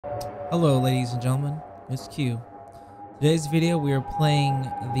Hello ladies and gentlemen, it's Q. Today's video we are playing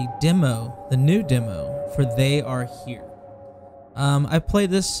the new demo for They Are Here. I played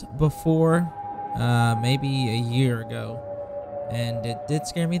this before, maybe a year ago, and it did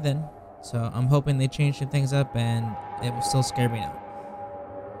scare me then, so I'm hoping they changed some things up and it will still scare me now.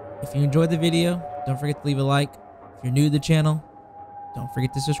 If you enjoyed the video, don't forget to leave a like. If you're new to the channel, don't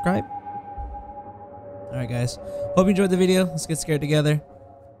forget to subscribe. Alright guys, hope you enjoyed the video. Let's get scared together.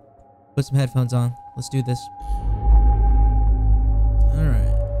 Put some headphones on. Let's do this. Alright.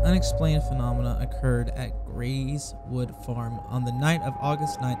 Unexplained phenomena occurred at Grayswood farm on the night of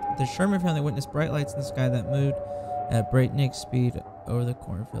August 9th. The Sherman family witnessed bright lights in the sky that moved at breakneck speed over the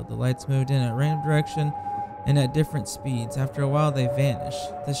cornfield. The lights moved in a random direction and at different speeds. After a while, they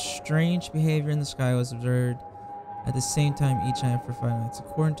vanished. This strange behavior in the sky was observed at the same time each night for 5 nights.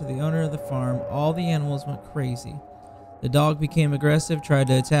 According to the owner of the farm, all the animals went crazy. The dog became aggressive, tried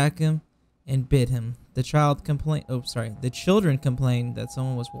to attack him, and bit him. The children complained that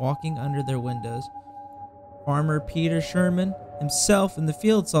someone was walking under their windows. Farmer Peter Sherman himself in the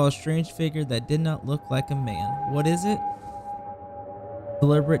field saw a strange figure that did not look like a man. What is it?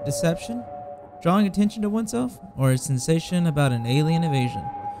 Deliberate deception? Drawing attention to oneself? Or a sensation about an alien invasion?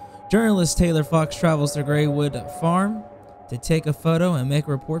 Journalist Taylor Fox travels to Grayswood farm to take a photo and make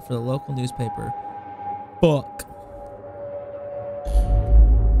a report for the local newspaper. Fuck.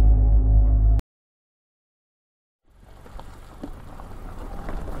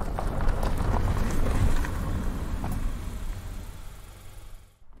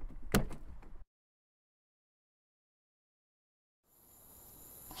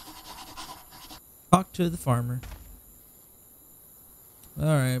 Talk to the farmer.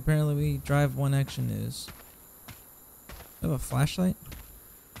 Alright, apparently we drive One Action News. We have a flashlight?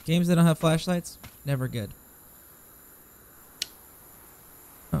 Games that don't have flashlights? Never good.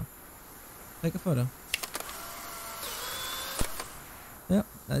 Oh. Take a photo. Yep,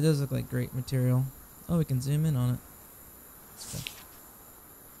 that does look like great material. Oh, we can zoom in on it. Let's go.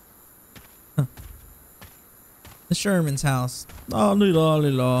 Huh. The Sherman's house. Oh,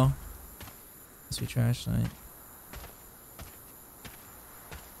 la. Must be trash night.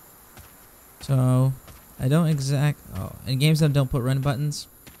 So, I don't oh, in games that don't put run buttons,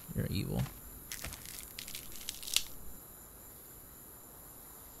 you're evil.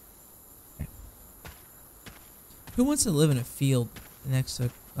 Okay. Who wants to live in a field next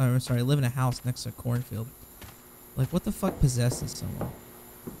to, live in a house next to a cornfield? Like, what the fuck possesses someone?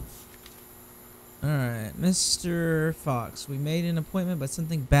 Alright, Mr. Fox, we made an appointment, but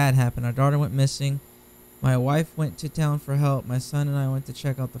something bad happened. Our daughter went missing. My wife went to town for help. My son and I went to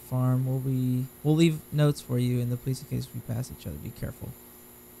check out the farm. We'll leave notes for you in the police in case we pass each other. Be careful.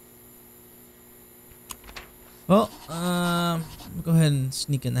 Well, we'll go ahead and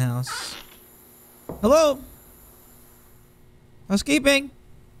sneak in the house. Hello? Housekeeping?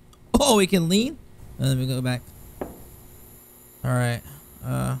 Oh, we can lean? Let me go back. Alright,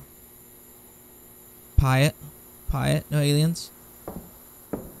 Pie it. No aliens.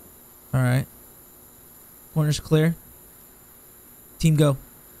 Alright. Corner's clear. Team go.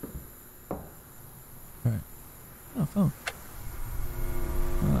 Alright. Oh, phone.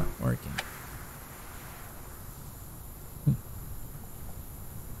 Not working.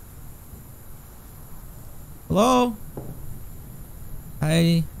 Hello?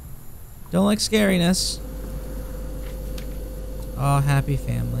 I don't like scariness. Oh, happy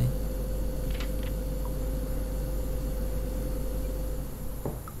family.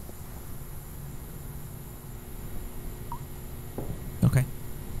 Okay.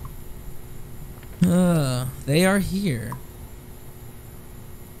 They are here.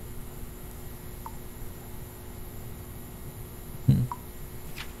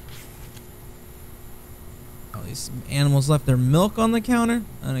 Oh, these animals left their milk on the counter?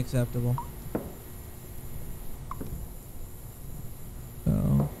 Unacceptable.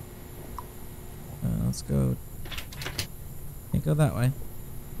 So, let's go. Can't go that way.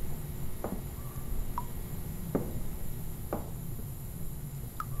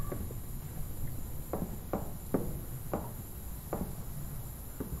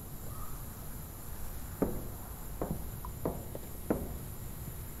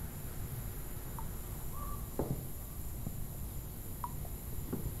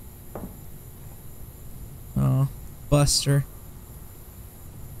 Oh, Buster.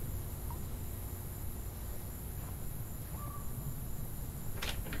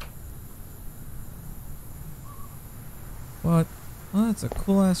 What? Oh, that's a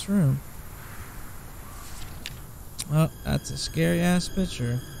cool ass room. Oh, that's a scary ass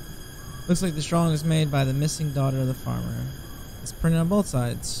picture. Looks like the drawing was made by the missing daughter of the farmer. It's printed on both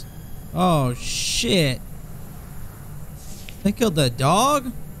sides. Oh shit. They killed the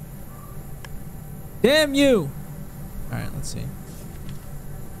dog? Damn you! Alright, let's see.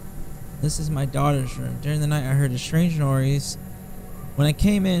 This is my daughter's room. During the night I heard a strange noise. When I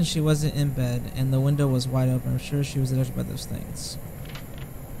came in, she wasn't in bed and the window was wide open. I'm sure she was affected by those things.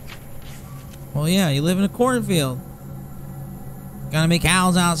 Well, yeah, you live in a cornfield. Gotta make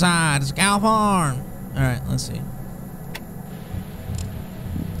cows outside. It's a cow farm. Alright, let's see.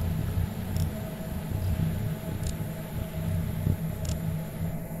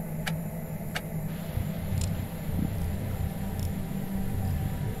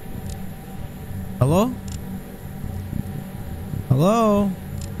 Hello? Hello?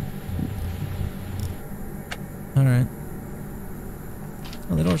 Alright.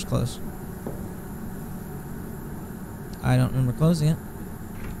 Oh, the door's closed. I don't remember closing it.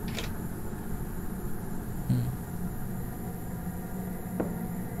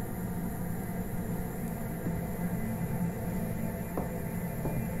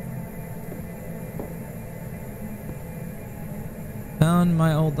 Found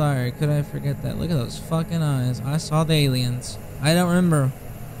my old diary. Could I forget that? Look at those fucking eyes. I saw the aliens. I don't remember.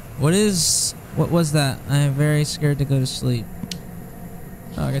 What was that? I am very scared to go to sleep.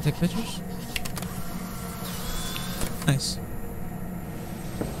 Oh, I gotta take pictures? Nice.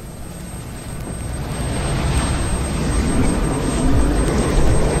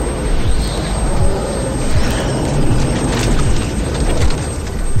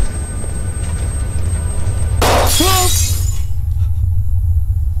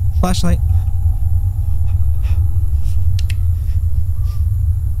 Flashlight.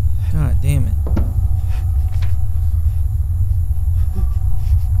 God damn it.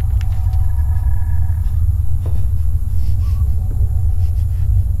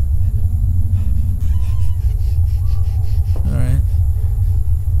 Alright.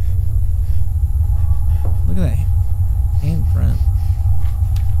 Look at that handprint.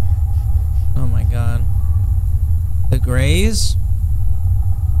 Oh my god. The Grays?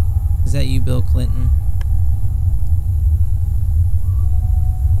 Is that you, Bill Clinton?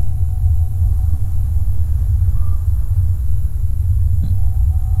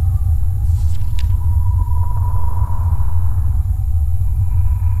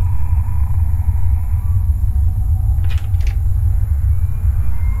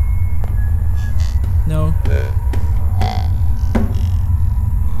 No.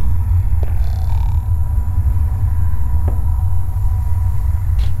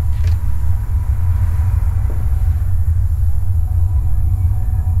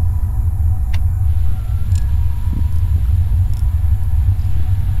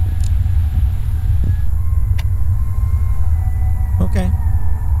 Okay.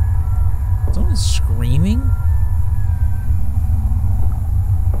 Someone is screaming?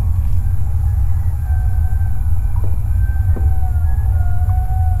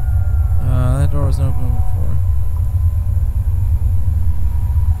 That door wasn't open before.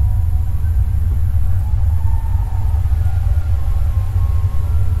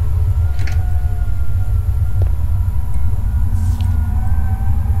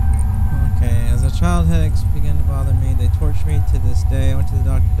 Okay, as a child, headaches began to bother me. They torture me to this day. I went to the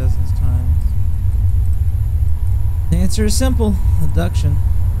doctor dozens of times. The answer is simple. Abduction.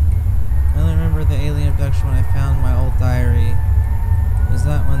 I only remember the alien abduction when I found my old diary. Was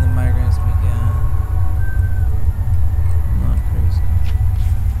that when the migraines began? I'm not crazy.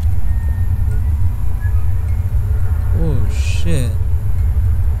 Oh shit.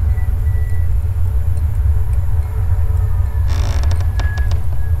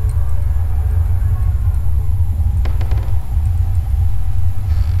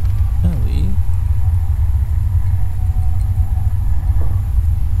 Can I leave?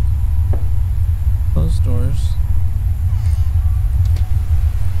 Close doors.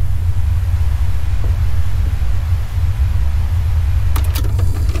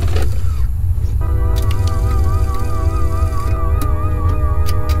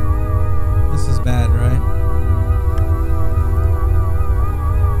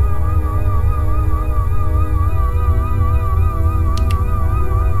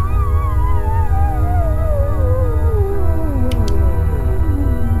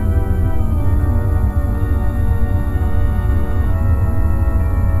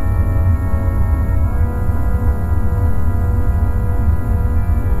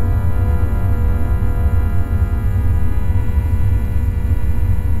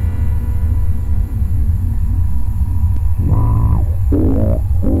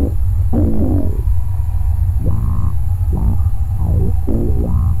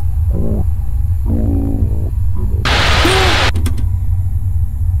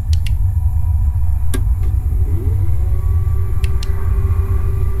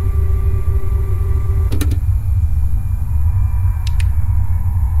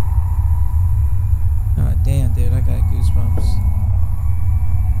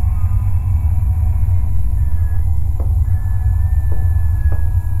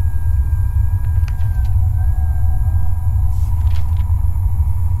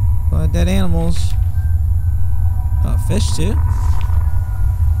 fish too.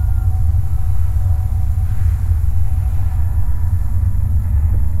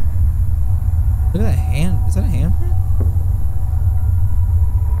 Look at that hand. Is that a handprint?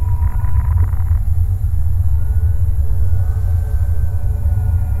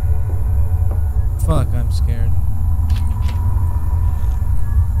 Fuck, I'm scared.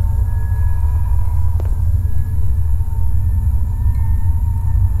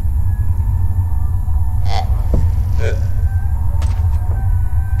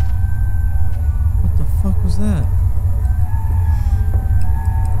 What the fuck was that?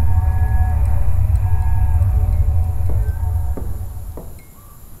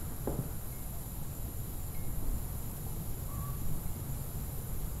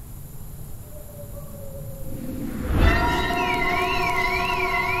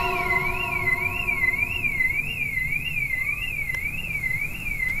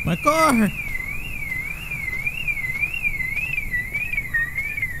 My car!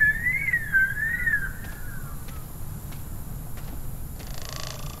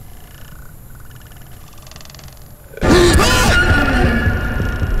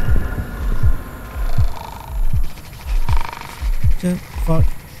 Shit, fuck.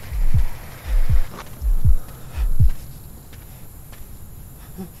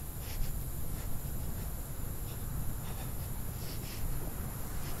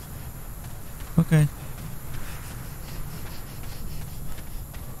 Okay.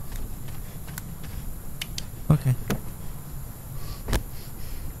 Okay.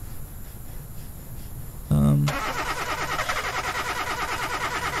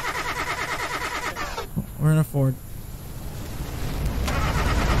 We're in a Ford.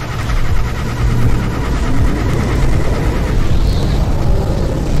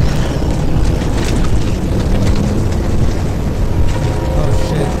 Oh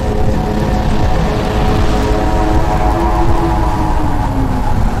shit.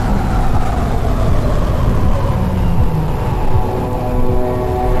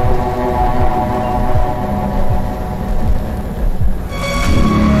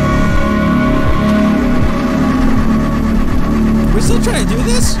 We're still trying to do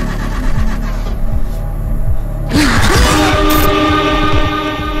this?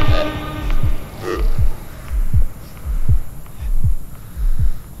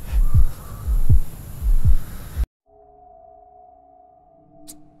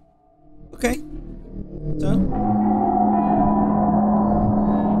 Okay. So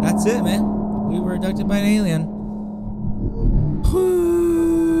that's it, man. We were abducted by an alien.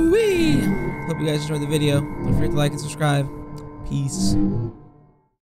 Whoo-wee. Hope you guys enjoyed the video. Don't forget to like and subscribe. Peace.